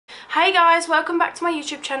Hey guys, welcome back to my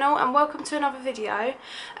YouTube channel and welcome to another video.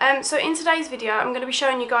 So in today's video I'm going to be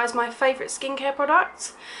showing you guys my favourite skincare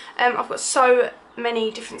products. I've got so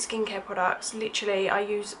many different skincare products, literally I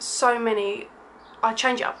use so many, I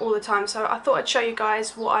change it up all the time, so I thought I'd show you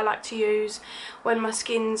guys what I like to use when my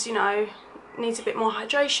skin's, you know, needs a bit more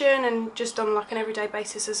hydration and just on like an everyday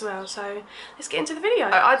basis as well. So let's get into the video.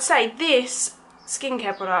 I'd say this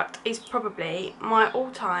skincare product is probably my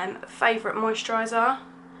all-time favourite moisturiser.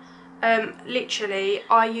 Literally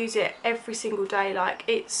I use it every single day. Like,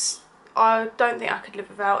 I don't think I could live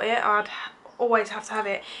without it. I'd always have to have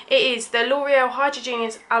it. It is the L'Oreal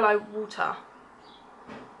Hydrogenious Aloe Water.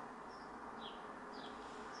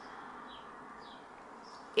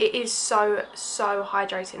 It is so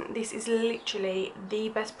hydrating. This is literally the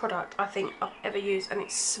best product I think I've ever used, and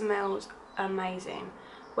it smells amazing.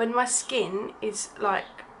 When my skin is like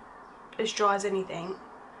as dry as anything,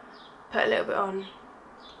 put a little bit on,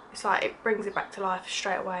 it's like it brings it back to life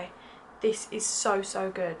straight away. This is so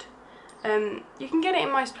good. You can get it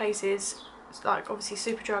in most places. It's like obviously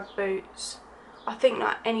Superdrug, Boots, I think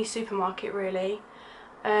like any supermarket really.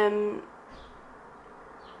 Yeah,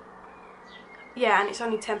 and it's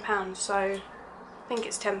only £10, so I think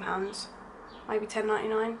it's £10, maybe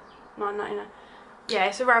 £10.99, £9.99. Yeah,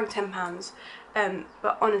 it's around £10.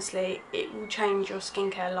 But honestly, it will change your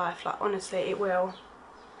skincare life. Like, honestly, it will.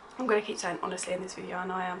 I'm going to keep saying honestly in this video, I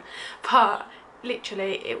know I am, but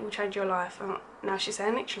literally it will change your life. Now she's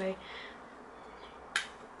saying literally.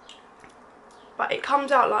 But it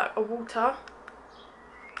comes out like a water,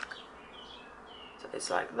 so it's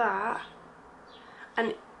like that,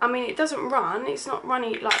 and I mean it doesn't run, it's not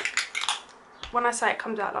runny. Like, when I say it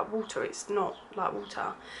comes out like water, it's not like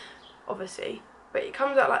water obviously, but it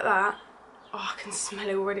comes out like that. Oh, I can smell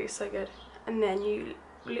it already, it's so good. And then you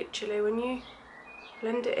literally, when you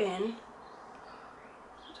blend it in,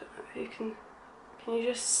 I don't know if you can you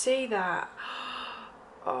just see that?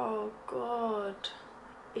 Oh god,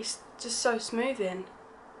 it's just so smoothing,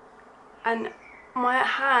 and my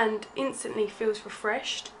hand instantly feels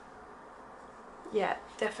refreshed. Yeah,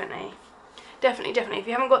 definitely. If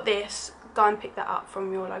you haven't got this, go and pick that up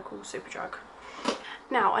from your local Superdrug.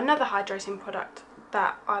 Now, another hydrating product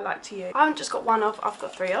that I like to use, I haven't just got one of, I've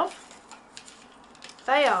got three of.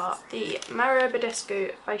 They are the Mario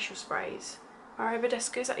Badescu facial sprays. Mario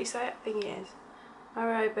Badescu, is that how you say it? I think it is.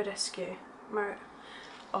 Mario Badescu.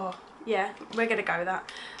 Oh, yeah, we're going to go with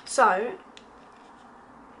that. So,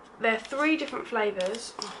 there are 3 different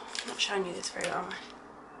flavours. Oh, I'm not showing you this very well, am I?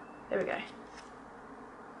 There we go.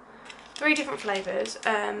 3 different flavours.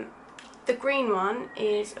 The green one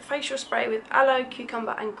is a facial spray with aloe,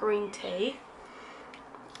 cucumber and green tea.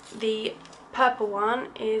 The purple one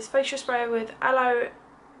is facial spray with aloe,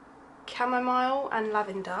 chamomile and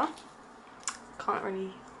lavender. Can't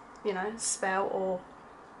really, you know, spell or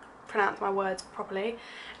pronounce my words properly.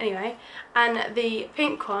 Anyway, and the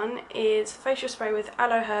pink one is facial spray with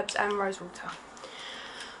aloe herbs and rosewater.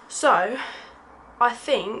 So, I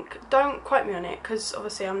think, don't quote me on it because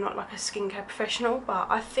obviously I'm not like a skincare professional, but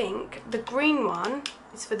I think the green one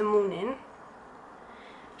is for the morning.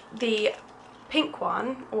 The pink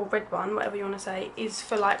one, or red one, whatever you want to say, is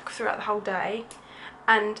for like throughout the whole day,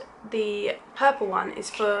 and the purple one is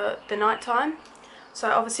for the night time. So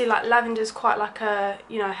obviously like lavender's quite like a,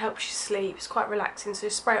 you know, helps you sleep, it's quite relaxing, so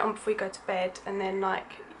spray it on before you go to bed, and then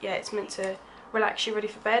like, yeah, it's meant to relax you ready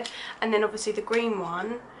for bed. And then obviously the green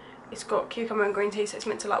one, it's got cucumber and green tea, so it's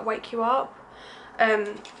meant to like wake you up.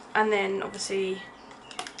 And then obviously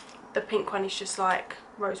the pink one is just like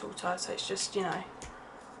rose water, so it's just, you know,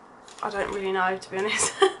 I don't really know, to be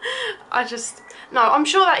honest. No, I'm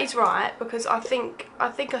sure that is right, because I think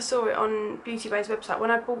I saw it on Beauty Bay's website when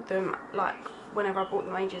I bought them, like whenever I bought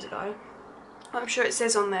them ages ago. I'm sure it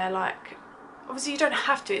says on there, like, obviously you don't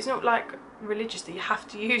have to, it's not like religiously you have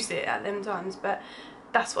to use it at them times, but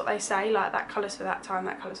that's what they say, like that colour's for that time,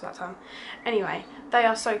 that colour's for that time. Anyway, they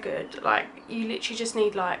are so good. Like, you literally just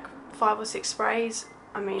need like 5 or 6 sprays.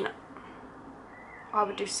 I mean, I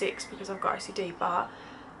would do 6 because I've got OCD, but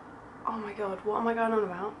oh my god, what am I going on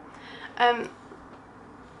about?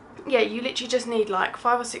 Yeah, you literally just need like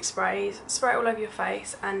 5 or 6 sprays, spray it all over your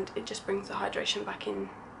face, and it just brings the hydration back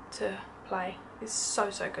into play. It's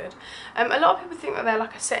so good. A lot of people think that they're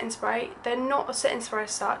like a setting spray. They're not a setting spray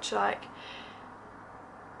as such. Like,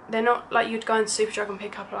 they're not like you'd go into Superdrug and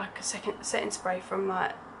pick up like a setting spray from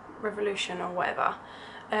like Revolution or whatever.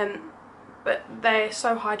 But they're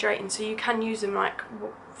so hydrating, so you can use them like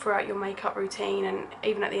throughout your makeup routine, and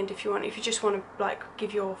even at the end if you just want to like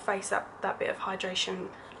give your face that bit of hydration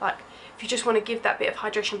like if you just want to give that bit of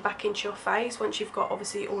hydration back into your face once you've got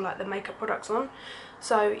obviously all like the makeup products on.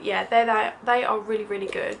 So yeah, they are really, really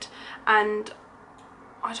good. And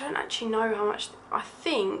I don't actually know how much, I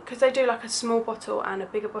think, because they do like a small bottle and a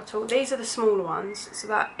bigger bottle. These are the smaller ones, so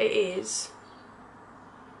that it is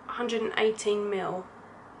 118ml.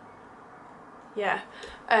 Yeah,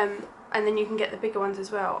 and then you can get the bigger ones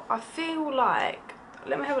as well. I feel like,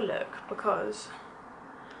 let me have a look, because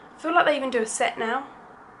I feel like they even do a set now.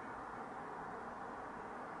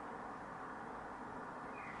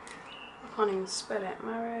 I can't even spell it.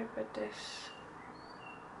 Mario Badis.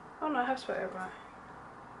 Oh no, I have spelled it right.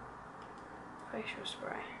 Facial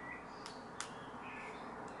spray.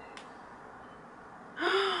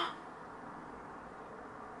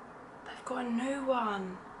 They've got a new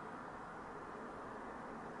one.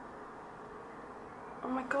 Oh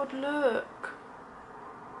my god, look.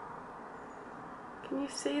 Can you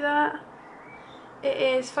see that? It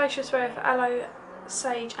is facial spray for aloe,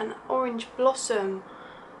 sage and orange blossom.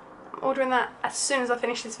 I'm ordering that as soon as I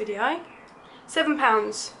finish this video.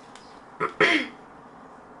 £7.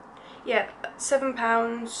 Yeah,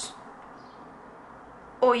 £7.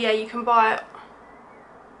 Or yeah, you can buy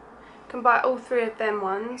all 3 of them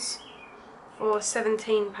ones for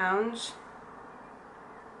 £17.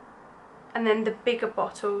 And then the bigger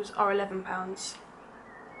bottles are £11.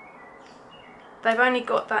 They've only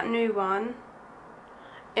got that new one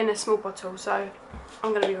in a small bottle, so I'm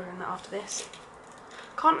going to be ordering that after this.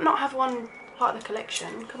 Can't not have one part of the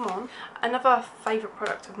collection, come on. Another favourite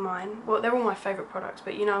product of mine, well they're all my favourite products,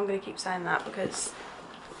 but you know I'm going to keep saying that because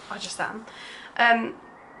I just am,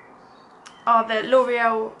 are the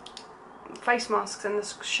L'Oreal face masks and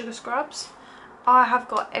the sugar scrubs. I have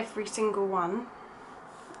got every single one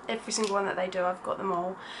that they do, I've got them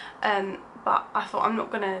all, but I thought I'm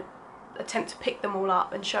not going to attempt to pick them all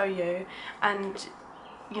up and show you, and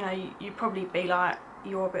you know you'd probably be like,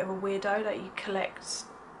 you're a bit of a weirdo that you collect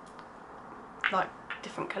like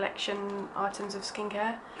different collection items of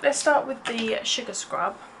skincare. Let's start with the sugar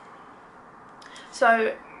scrub.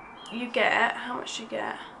 So you get, how much do you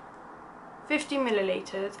get? 50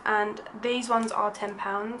 millilitres, and these ones are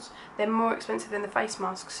 £10. They're more expensive than the face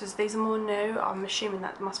masks because these are more new. I'm assuming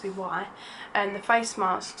that must be why. And the face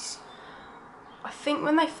masks, I think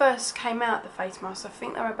when they first came out, the face masks, I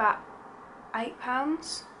think they were about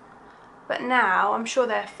 £8. But now I'm sure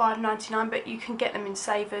they're £5.99, but you can get them in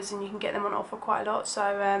savers and you can get them on offer quite a lot.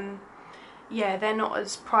 So yeah, they're not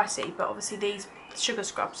as pricey, but obviously these sugar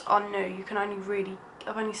scrubs are new. You can only really,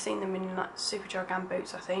 I've only seen them in like Superdrug and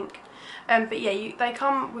Boots, I think. But yeah, they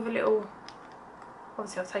come with a little,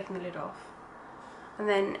 obviously I've taken the lid off, and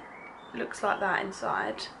then it looks like that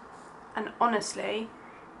inside. And honestly,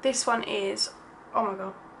 this one is, oh my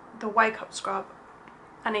god, the wake up scrub,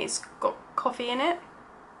 and it's got coffee in it.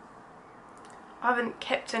 I haven't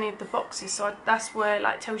kept any of the boxes, so that's where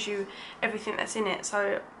like tells you everything that's in it,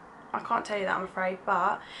 so I can't tell you that, I'm afraid.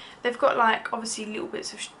 But they've got like obviously little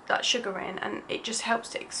bits of that sugar in, and it just helps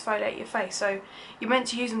to exfoliate your face. So you're meant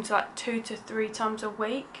to use them to like 2 to 3 times a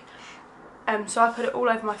week. So I put it all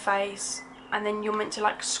over my face, and then you're meant to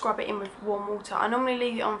like scrub it in with warm water. I normally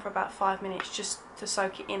leave it on for about 5 minutes just to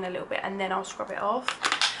soak it in a little bit, and then I'll scrub it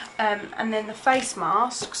off. And then the face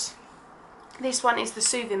masks. This one is the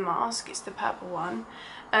soothing mask, it's the purple one.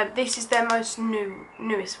 This is their most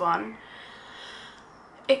newest one.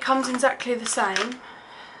 It comes exactly the same,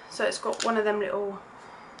 so it's got one of them little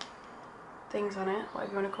things on it,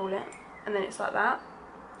 whatever you want to call it, and then it's like that.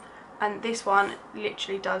 And this one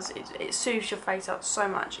literally does, it soothes your face up so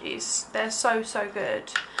much. They're so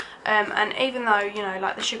good. And even though, you know,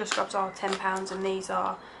 like the sugar scrubs are £10 and these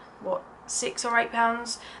are what, £6 or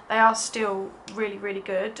 £8, they are still really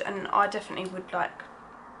good, and I definitely would like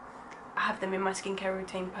have them in my skincare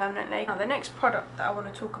routine permanently. Now the next product that I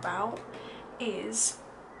want to talk about is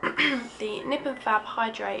the nip+fab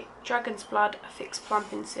Hydrate Dragon's Blood Fix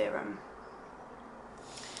Plumping Serum.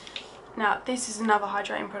 Now this is another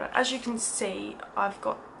hydrating product. As you can see, I've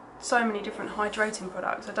got so many different hydrating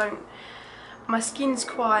products. My skin's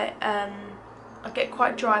quite I get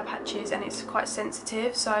quite dry patches and it's quite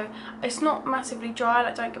sensitive, so it's not massively dry,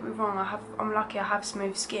 like don't get me wrong, I'm lucky I have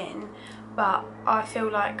smooth skin, but I feel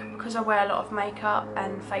like because I wear a lot of makeup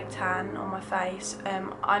and fake tan on my face,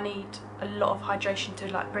 I need a lot of hydration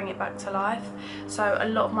to like bring it back to life. So a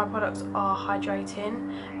lot of my products are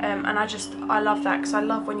hydrating, and I love that, because I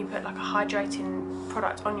love when you put like a hydrating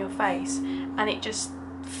product on your face and it just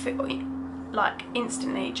like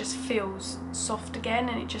instantly it just feels soft again,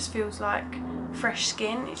 and it just feels like fresh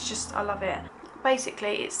skin. It's just, I love it.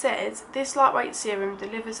 basically it says, this lightweight serum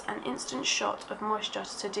delivers an instant shot of moisture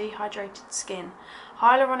to dehydrated skin.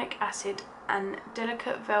 Hyaluronic acid and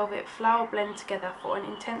delicate velvet flower blend together for an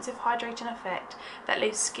intensive hydrating effect that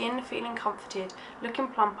leaves skin feeling comforted, looking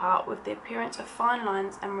plumper, with the appearance of fine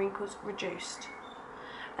lines and wrinkles reduced.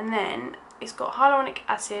 And then it's got hyaluronic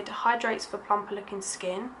acid hydrates for plumper looking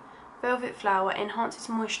skin, velvet flower enhances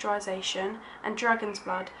moisturisation, and dragon's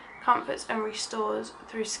blood comforts and restores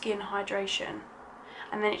through skin hydration.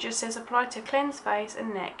 And then it just says apply to cleanse face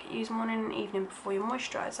and neck, use morning and evening before your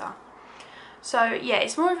moisturiser. So yeah,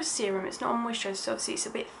 it's more of a serum, it's not a moisturiser, so obviously it's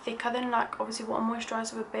a bit thicker than like obviously what a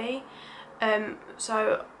moisturiser would be.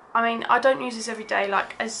 So I mean, I don't use this every day,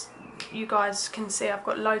 like as you guys can see I've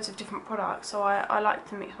got loads of different products, so I like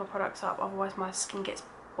to mix my products up, otherwise my skin gets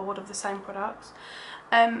bored of the same products.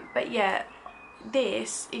 But yeah,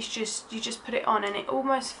 this is just, you just put it on and it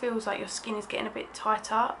almost feels like your skin is getting a bit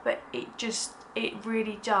tighter, but it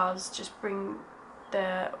really does just bring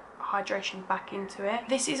the hydration back into it.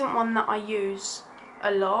 This isn't one that I use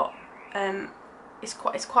a lot. It's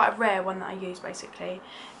quite a rare one that I use basically.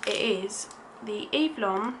 It is the Eve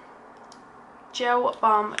Lom Gel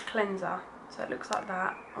Balm Cleanser. So it looks like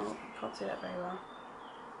that. Oh, you can't see that very well.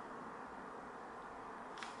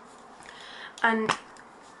 And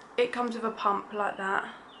it comes with a pump like that.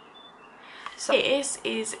 So this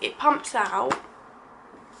is, it pumps out.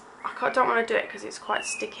 I don't want to do it because it's quite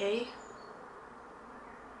sticky,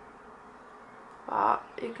 but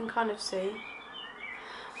you can kind of see.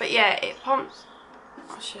 But yeah, it pumps.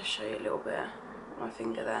 I'll just show you a little bit. My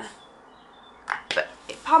finger there. But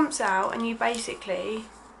it pumps out, and you basically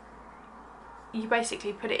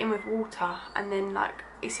put it in with water, and then like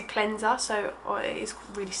it's a cleanser, so it is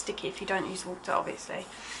really sticky if you don't use water, obviously.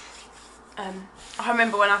 I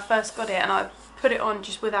remember when I first got it and I put it on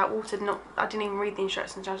just without water, I didn't even read the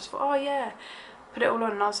instructions, I just thought, oh yeah, put it all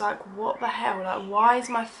on, and I was like, what the hell, like why is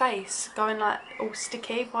my face going like all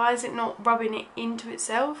sticky, why is it not rubbing it into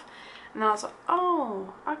itself? And then I was like,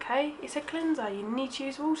 oh okay, it's a cleanser, you need to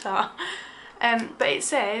use water. But it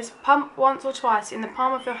says pump once or twice in the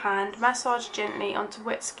palm of your hand, massage gently onto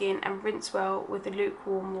wet skin and rinse well with the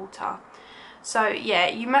lukewarm water. So yeah,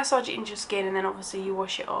 you massage it into your skin and then obviously you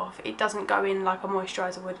wash it off. It doesn't go in like a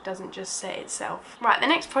moisturiser would, it doesn't just set itself. Right, the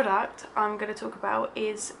next product I'm going to talk about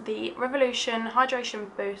is the Revolution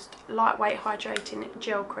Hydration Boost Lightweight Hydrating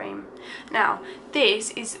Gel Cream. Now,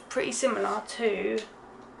 this is pretty similar to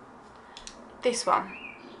this one.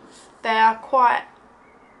 They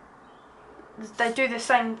do the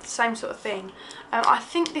same sort of thing. I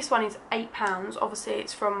think this one is £8. Obviously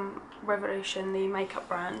it's from Revolution, the makeup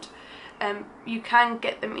brand. You can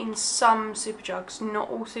get them in some Superdrugs.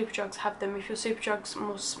 Not all Superdrugs have them. If your Superdrug's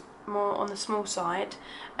more on the small side,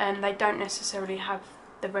 they don't necessarily have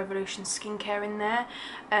the Revolution skincare in there.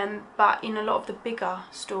 But in a lot of the bigger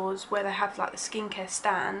stores where they have like the skincare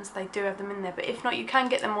stands, they do have them in there. But if not, you can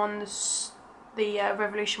get them on the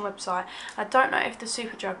Revolution website. I don't know if the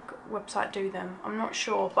Superdrug website do them. I'm not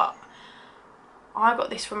sure, but I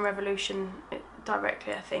got this from Revolution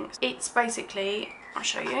directly, I think. It's basically, I'll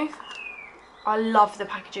show you. I love the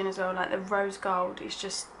packaging as well, like the rose gold is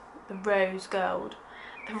just, the rose gold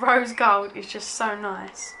is just so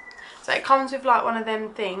nice. So it comes with like one of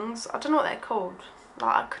them things, I don't know what they're called,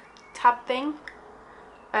 like a tab thing.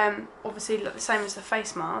 Obviously like the same as the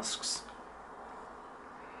face masks.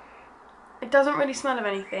 It doesn't really smell of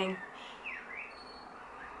anything.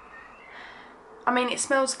 I mean, it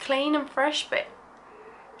smells clean and fresh, but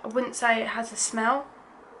I wouldn't say it has a smell,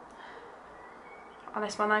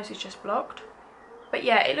 unless my nose is just blocked. But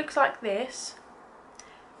yeah, it looks like this.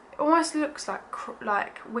 It almost looks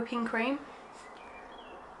like whipping cream,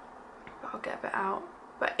 but I'll get a bit out.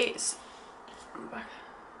 But it's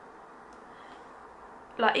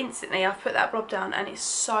like instantly I've put that blob down and it's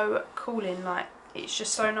so cooling, like it's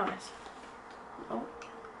just so nice. Oh.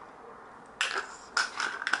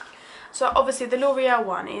 So obviously the L'Oreal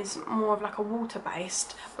one is more of like a water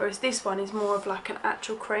based, whereas this one is more of like an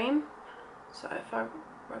actual cream. So if I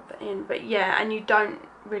rub that in, but yeah, and you don't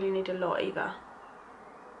really need a lot either.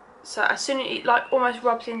 So as soon as it like almost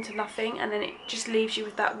rubs into nothing, and then it just leaves you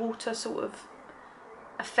with that water sort of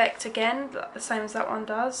effect again, like the same as that one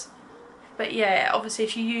does. But yeah, obviously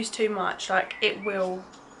if you use too much, like it will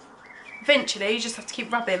eventually, you just have to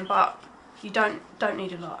keep rubbing, but you don't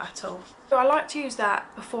need a lot at all. So I like to use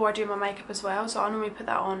that before I do my makeup as well, so I normally put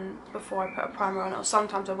that on before I put a primer on, or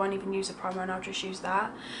sometimes I won't even use a primer and I'll just use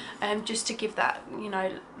that, just to give that, you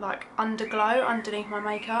know, like underglow underneath my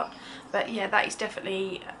makeup. But yeah, that is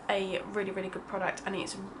definitely a really good product, and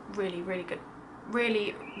it's really good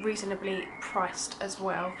really reasonably priced as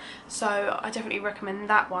well, so I definitely recommend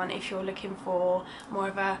that one if you're looking for more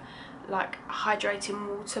of a like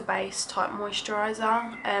hydrating water based type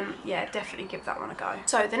moisturiser. Yeah, definitely give that one a go.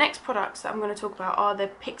 So the next products that I'm going to talk about are the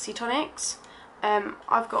Pixie tonics.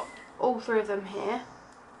 I've got all 3 of them here.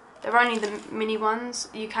 They're only the mini ones.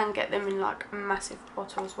 You can get them in like a massive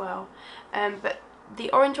bottle as well, but the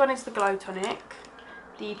orange one is the glow tonic,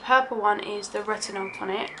 the purple one is the retinol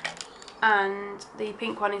tonic, and the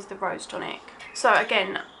pink one is the rose tonic. So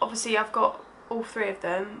again, obviously I've got all 3 of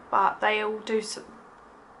them, but they all do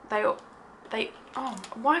oh,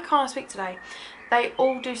 why can't I speak today? They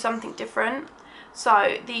all do something different.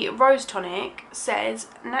 So the rose tonic says,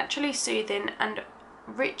 naturally soothing and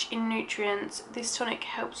rich in nutrients, this tonic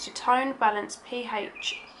helps to tone, balance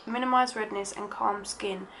pH, minimise redness and calm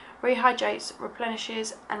skin, rehydrates,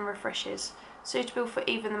 replenishes and refreshes. Suitable for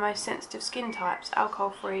even the most sensitive skin types, alcohol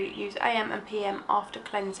free, use AM and PM after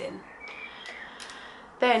cleansing.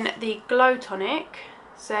 Then the glow tonic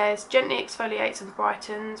says, gently exfoliates and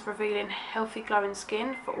brightens, revealing healthy glowing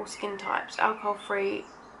skin for all skin types, alcohol free,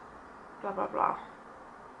 blah blah blah.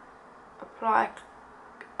 Apply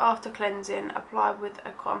after cleansing, apply with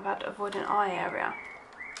a cotton pad, avoiding eye area.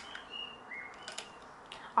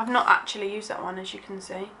 I've not actually used that one, as you can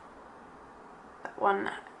see. That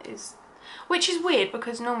one is, which is weird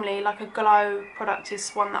because normally like a glow product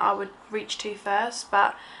is one that I would reach to first,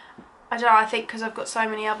 but I don't know, I think because I've got so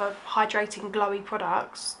many other hydrating glowy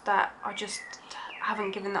products that I just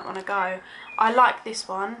haven't given that one a go. I like this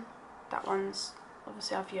one. That one's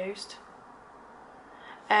obviously I've used.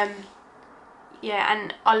 Yeah,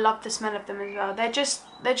 and I love the smell of them as well. They're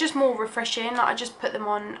just more refreshing. Like, I just put them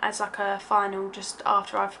on as like a final just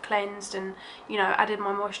after I've cleansed and, you know, added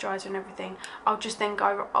my moisturiser and everything. I'll just then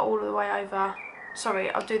go all the way over, sorry,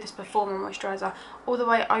 I'll do this before my moisturiser, all the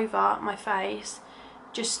way over my face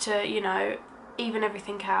just to, you know, even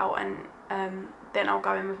everything out, and then I'll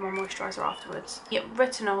go in with my moisturiser afterwards. The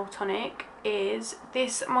retinol tonic is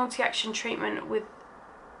this multi-action treatment with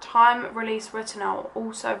time-release retinol,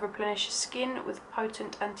 also replenishes skin with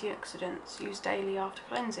potent antioxidants, used daily after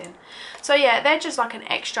cleansing. So yeah, they're just like an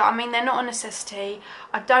extra. I mean, they're not a necessity.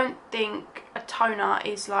 I don't think a toner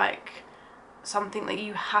is like something that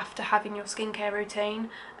you have to have in your skincare routine.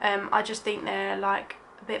 I just think they're like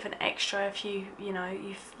a bit of an extra if you know,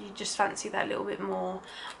 you just fancy that little bit more.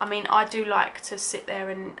 I mean, I do like to sit there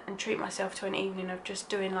and treat myself to an evening of just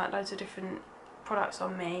doing like loads of different products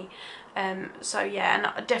on me. So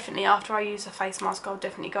yeah, and definitely after I use a face mask, I'll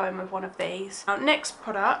definitely go in with one of these. Now, next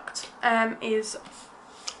product is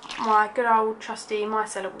my good old trusty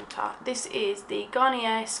micellar water. This is the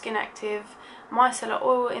Garnier Skin Active Micellar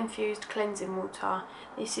Oil Infused Cleansing Water.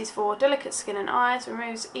 This is for delicate skin and eyes,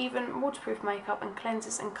 removes even waterproof makeup and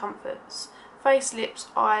cleanses and comforts face, lips,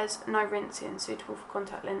 eyes, no rinsing, suitable for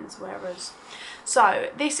contact lens wearers. So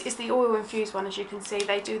this is the oil infused one. As you can see,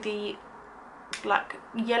 they do the like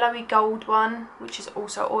yellowy gold one, which is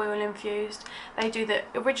also oil infused. They do the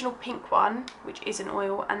original pink one, which is an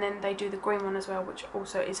oil, and then they do the green one as well, which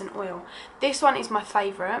also is an oil. This one is my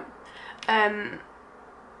favourite.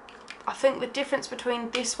 I think the difference between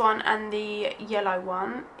this one and the yellow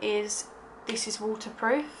one is this is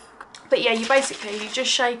waterproof. But yeah, you just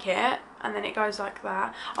shake it and then it goes like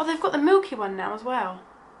that. Oh, they've got the milky one now as well.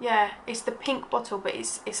 Yeah, it's the pink bottle, but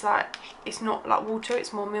it's like, it's not like water,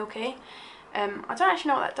 it's more milky. I don't actually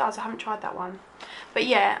know what that does. I haven't tried that one. But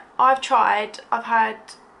yeah, I've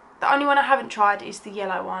had, the only one I haven't tried is the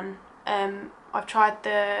yellow one. I've tried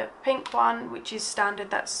the pink one, which is standard.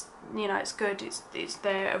 That's, you know, it's good. It's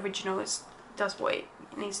the original. It does what it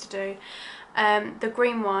needs to do. The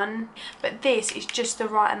green one, but this is just the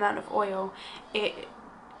right amount of oil. It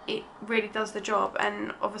really does the job.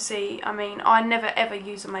 And obviously, I mean, I never ever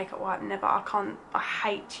use a makeup wipe. Never. I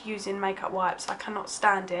hate using makeup wipes. I cannot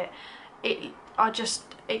stand it. It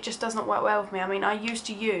just does not work well with me. I mean, I used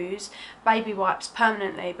to use baby wipes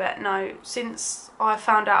permanently, but no, since I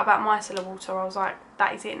found out about micellar water, I was like,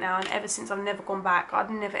 that is it now. And ever since, I've never gone back.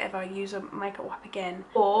 I'd never ever use a makeup wipe again.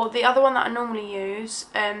 Or the other one that I normally use,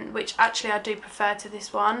 which actually I do prefer to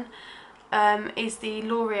this one, is the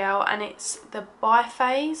L'Oreal, and it's the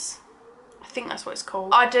Biphase. I think that's what it's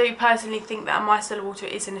called. I do personally think that a micellar water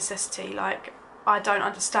is a necessity. Like, I don't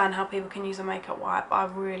understand how people can use a makeup wipe. I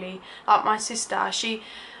really, like my sister, she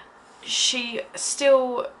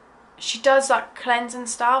does like cleanse and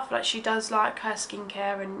stuff. Like, she does like her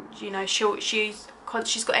skincare, and you know, she's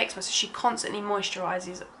got eczema, so she constantly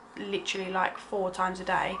moisturises literally like 4 times a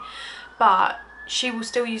day, but she will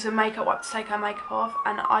still use a makeup wipe to take her makeup off,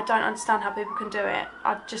 and I don't understand how people can do it.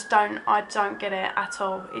 I don't get it at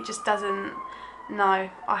all. It just doesn't, no,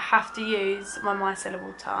 I have to use my micellar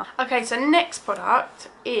water. Okay, so next product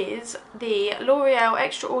is the L'Oreal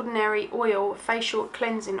Extraordinary Oil Facial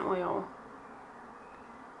Cleansing Oil.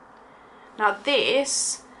 Now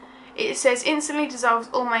this, it says instantly dissolves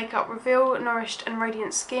all makeup, reveal nourished and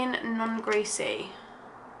radiant skin, non-greasy.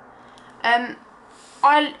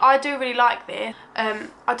 I do really like this.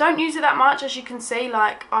 I don't use it that much, as you can see.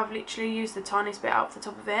 Like, I've literally used the tiniest bit out the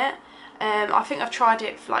top of it. I think I've tried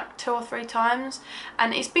it for like 2 or 3 times,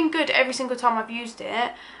 and it's been good every single time I've used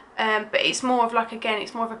it. But it's more of like, again,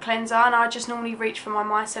 it's more of a cleanser, and I just normally reach for my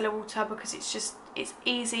micellar water because it's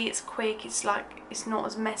easy, it's quick, it's like, it's not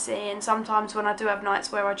as messy. And sometimes when I do have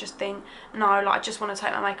nights where I just think, no, like I just want to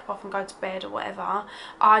take my makeup off and go to bed or whatever,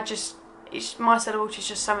 micellar water is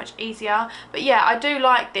just so much easier. But yeah, I do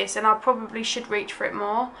like this, and I probably should reach for it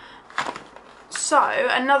more. So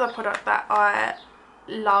another product that I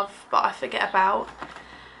love but I forget about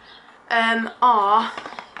are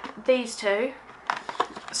these two.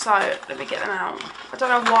 So let me get them out. I don't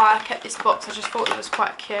know why I kept this box, I just thought it was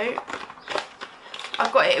quite cute.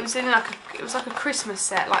 I've got it, it was like a Christmas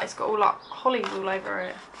set, like it's got all like hollies all over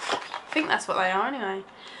it. I think that's what they are anyway.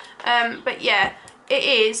 But yeah, it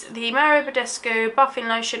is the Mario Badescu buffing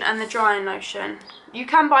lotion and the drying lotion. You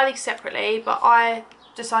can buy these separately, but I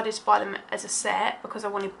decided to buy them as a set because I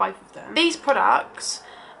wanted both of them. These products,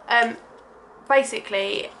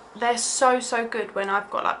 basically, they're so good when I've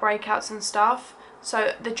got like breakouts and stuff.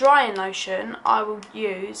 So the drying lotion I will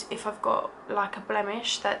use if I've got like a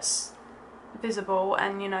blemish that's visible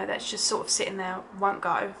and, you know, that's just sort of sitting there, won't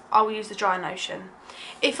go. I will use the drying lotion.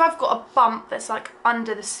 If I've got a bump that's like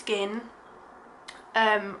under the skin,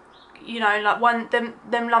 you know, like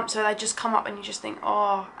them lumps where they just come up and you just think,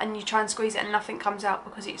 oh, and you try and squeeze it and nothing comes out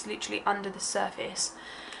because it's literally under the surface,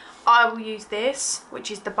 I will use this,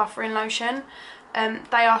 which is the buffering lotion.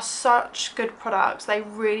 They are such good products, they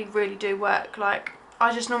really do work. Like,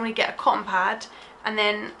 I just normally get a cotton pad, and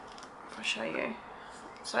then I'll show you,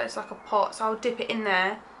 so it's like a pot, so I'll dip it in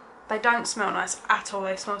there. They don't smell nice at all,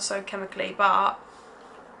 they smell so chemically, but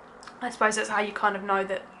I suppose that's how you kind of know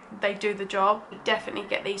that they do the job. Definitely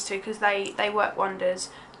get these two because they work wonders.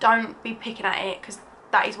 Don't be picking at it, because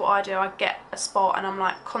that is what I do. I get a spot and I'm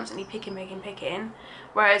like constantly picking.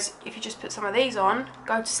 Whereas if you just put some of these on,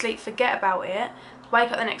 go to sleep, forget about it,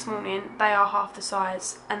 wake up the next morning, they are half the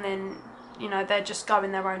size, and then, you know, they're just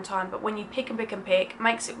going their own time. But when you pick and pick,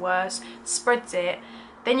 makes it worse, spreads it,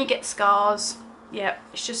 then you get scars. Yeah,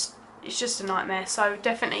 it's just a nightmare. So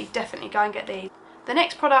definitely go and get these. The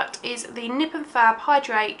next product is the nip+fab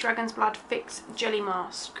Hydrate Dragon's Blood Fix Jelly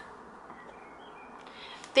Mask.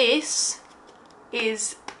 This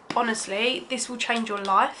is, honestly, this will change your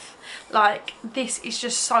life. Like, this is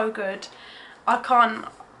just so good. I can't,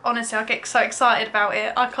 honestly, I get so excited about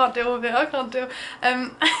it. I can't deal with it, I can't deal.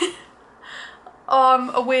 I'm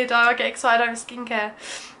a weirdo, I get excited over skincare.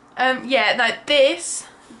 Yeah, no, this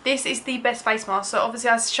is the best face mask. So obviously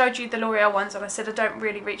I showed you the L'Oreal ones and I said I don't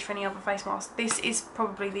really reach for any other face mask. This is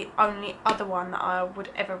probably the only other one that I would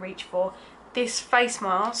ever reach for. This face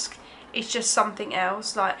mask is just something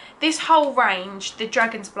else. Like, this whole range, the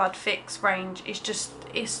Dragon's Blood Fix range, is just,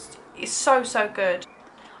 it's so good.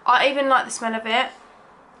 I even like the smell of it.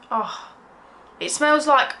 Oh, it smells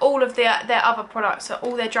like all of their other products, so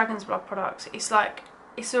all their Dragon's Blood products. It's like,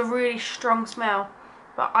 it's a really strong smell,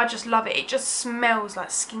 but I just love it. It just smells like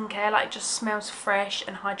skincare. Like, it just smells fresh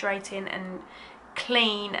and hydrating and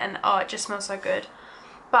clean, and oh, it just smells so good.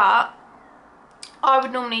 But I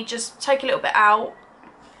would normally just take a little bit out,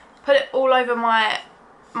 put it all over my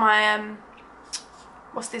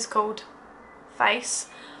what's this called, face,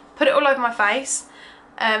 put it all over my face,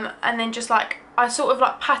 and then just like, I sort of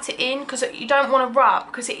like pat it in, because you don't want to rub,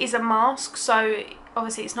 because it is a mask, so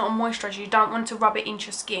obviously it's not a moisturiser, you don't want to rub it into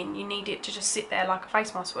your skin, you need it to just sit there like a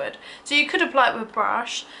face mask would. So you could apply it with a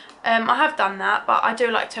brush. I have done that, but I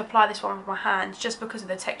do like to apply this one with my hands just because of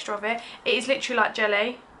the texture of it. It is literally like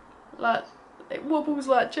jelly, like, it wobbles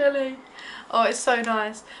like jelly. Oh, it's so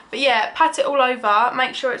nice. But yeah, pat it all over,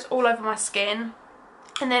 make sure it's all over my skin,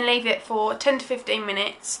 and then leave it for 10 to 15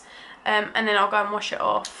 minutes, and then I'll go and wash it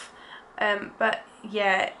off. But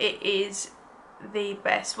yeah, it is the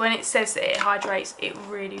best. When it says that it hydrates, it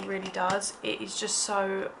really does. It is just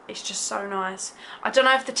so, it's just so nice. I don't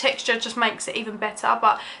know if the texture just makes it even better,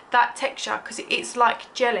 but that texture, because it's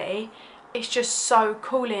like jelly, it's just so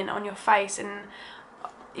cooling on your face, and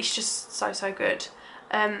it's just so good.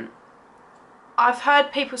 I've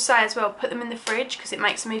heard people say as well, put them in the fridge because it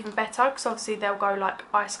makes them even better, because obviously they'll go like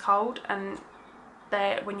ice cold, and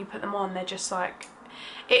when you put them on, they're just like,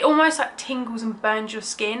 it almost like tingles and burns your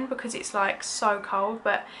skin because it's like so cold.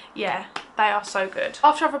 But yeah, they are so good.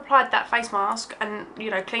 After I've applied that face mask and, you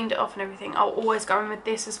know, cleaned it off and everything, I'll always go in with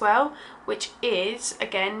this as well, which is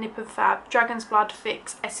again Nip+fab Dragon's Blood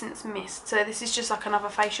Fix Essence Mist. So this is just like another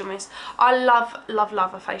facial mist. I love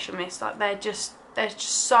a facial mist. Like they're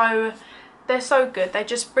so good. They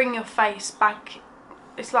just bring your face back,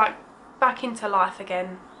 it's like back into life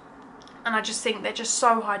again. And I just think they're just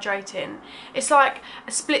so hydrating. It's like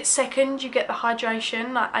a split second you get the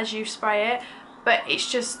hydration, like, as you spray it, but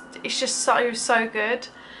it's just so good.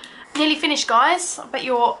 Nearly finished, guys. I bet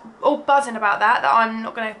you're all buzzing about that I'm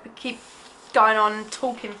not going to keep going on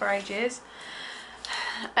talking for ages.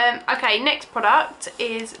 Okay, next product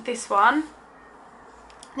is this one.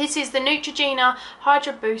 This is the Neutrogena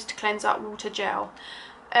Hydra Boost Cleanser Water Gel.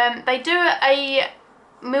 They do a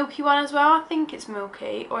milky one as well. I think it's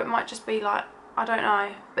milky, or it might just be like, I don't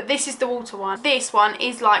know, but this is the water one. This one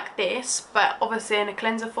is like this, but obviously in a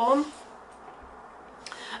cleanser form.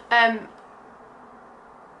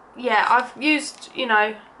 Yeah, I've used, you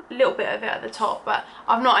know, a little bit of it at the top, but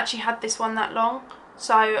I've not actually had this one that long,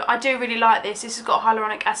 so I do really like this. This has got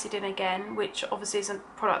hyaluronic acid in again, which obviously is a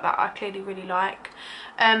product that I clearly really like.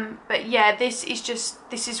 But yeah, this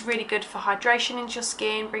is really good for hydration into your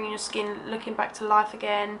skin, bringing your skin looking back to life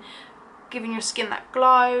again, giving your skin that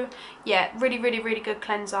glow. Yeah, really good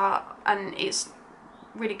cleanser, and it's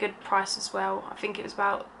really good price as well. I think it was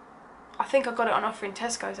about, I think I got it on offer in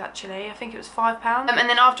Tesco's actually. I think it was £5. And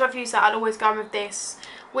then after I've used that, I'd always go in with this,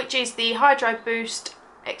 which is the Hydro Boost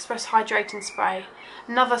Express Hydrating Spray.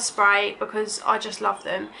 Another spray, because I just love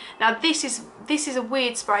them. Now this is a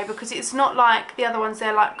weird spray because it's not like the other ones.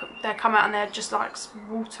 They come out and they're just like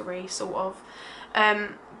watery sort of.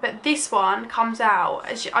 But this one comes out,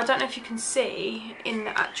 as I don't know if you can see in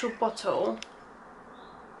the actual bottle,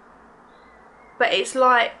 but it's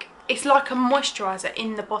like a moisturiser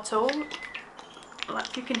in the bottle.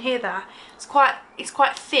 Like, you can hear that. It's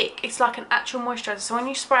quite thick. It's like an actual moisturiser. So when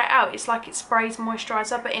you spray it out, it's like it sprays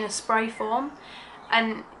moisturiser, but in a spray form.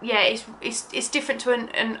 And yeah, it's different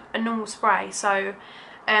to a normal spray. So,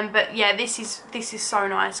 but yeah, this is so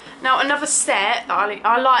nice. Now another set that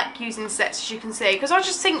I like using sets, as you can see, because I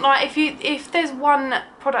just think like if there's one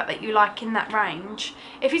product that you like in that range,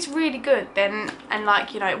 if it's really good, then, and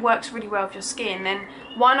like, you know, it works really well with your skin, then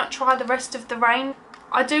why not try the rest of the range?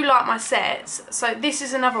 I do like my sets. So this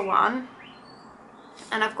is another one,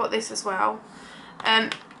 and I've got this as well.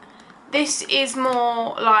 This is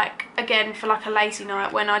more like, again, for like a lazy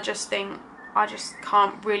night when I just think I just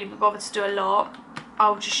can't really be bothered to do a lot.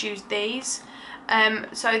 I'll just use these.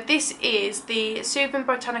 So this is the Soothing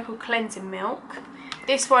Botanical Cleansing Milk.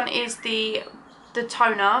 This one is the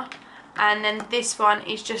toner, and then this one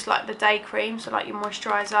is just like the day cream, so like your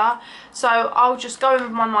moisturiser. So I'll just go in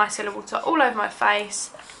with my micellar water all over my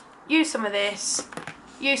face, use some of this,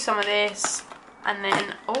 use some of this, and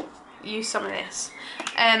then use some of this.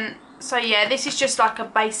 So yeah, this is just like a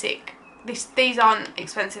basic. These aren't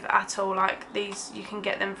expensive at all. Like, these you can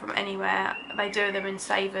get them from anywhere. They do them in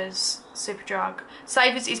Savers, Superdrug.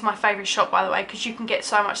 Savers is my favourite shop, by the way, because you can get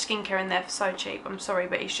so much skincare in there for so cheap. I'm sorry,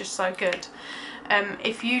 but it's just so good.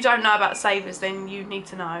 If you don't know about Savers, then you need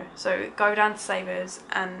to know. So go down to Savers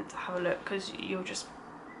and have a look, because you'll just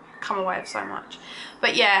come away with so much.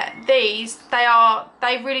 But yeah, these,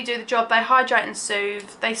 they really do the job. They hydrate and soothe.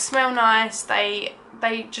 They smell nice. They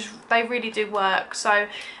really do work. So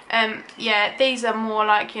yeah, these are more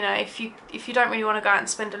like, you know, if you don't really want to go out and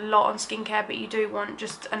spend a lot on skincare, but you do want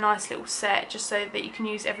just a nice little set just so that you can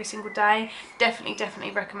use every single day,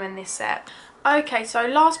 definitely recommend this set. Okay, so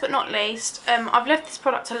last but not least, I've left this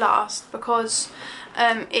product to last because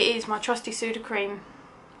it is my trusty Sudocreme.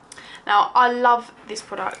 Now, I love this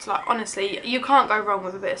product. Like, honestly, you can't go wrong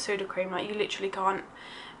with a bit of Sudocreme. Like, you literally can't.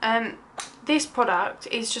 This product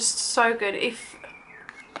is just so good. If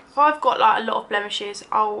I've got like a lot of blemishes,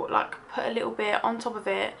 I'll like put a little bit on top of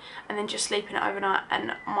it and then just sleep in it overnight,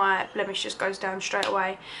 and my blemish just goes down straight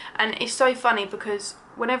away. And it's so funny because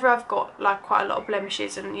whenever I've got like quite a lot of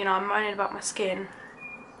blemishes and, you know, I'm moaning about my skin,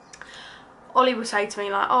 Ollie will say to me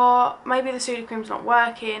like, oh, maybe the Sudocreme's not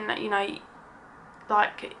working, you know,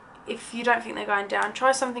 like, if you don't think they're going down,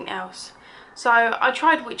 try something else. So I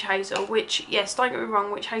tried Witch Hazel, which, yes, don't get me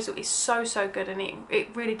wrong, Witch Hazel is so good, and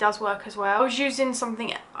it really does work as well. I was using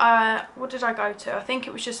something, what did I go to? I think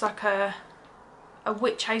it was just like a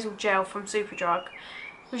Witch Hazel gel from Superdrug.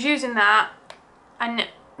 I was using that, and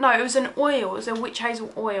no, it was an oil, it was a Witch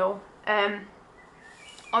Hazel oil. I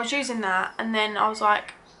was using that, and then I was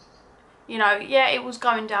like, You know, yeah, it was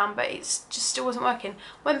going down, but it's just still wasn't working.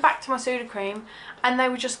 Went back to my Sudocreme and they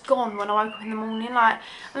were just gone when I woke up in the morning. Like,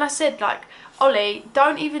 and I said, like, Ollie,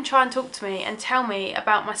 don't even try and talk to me and tell me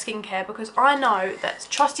about my skincare, because I know that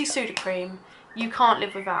trusty Sudocreme you can't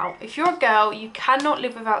live without. If you're a girl, you cannot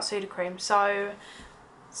live without Sudocreme. So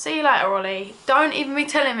see you later, Ollie. Don't even be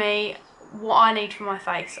telling me what I need for my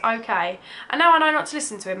face, okay? And now I know not to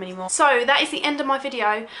listen to him anymore. So that is the end of my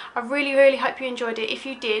video. I really hope you enjoyed it. If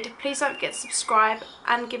you did, please don't forget to subscribe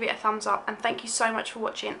and give it a thumbs up, and thank you so much for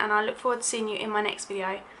watching, and I look forward to seeing you in my next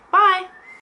video. Bye.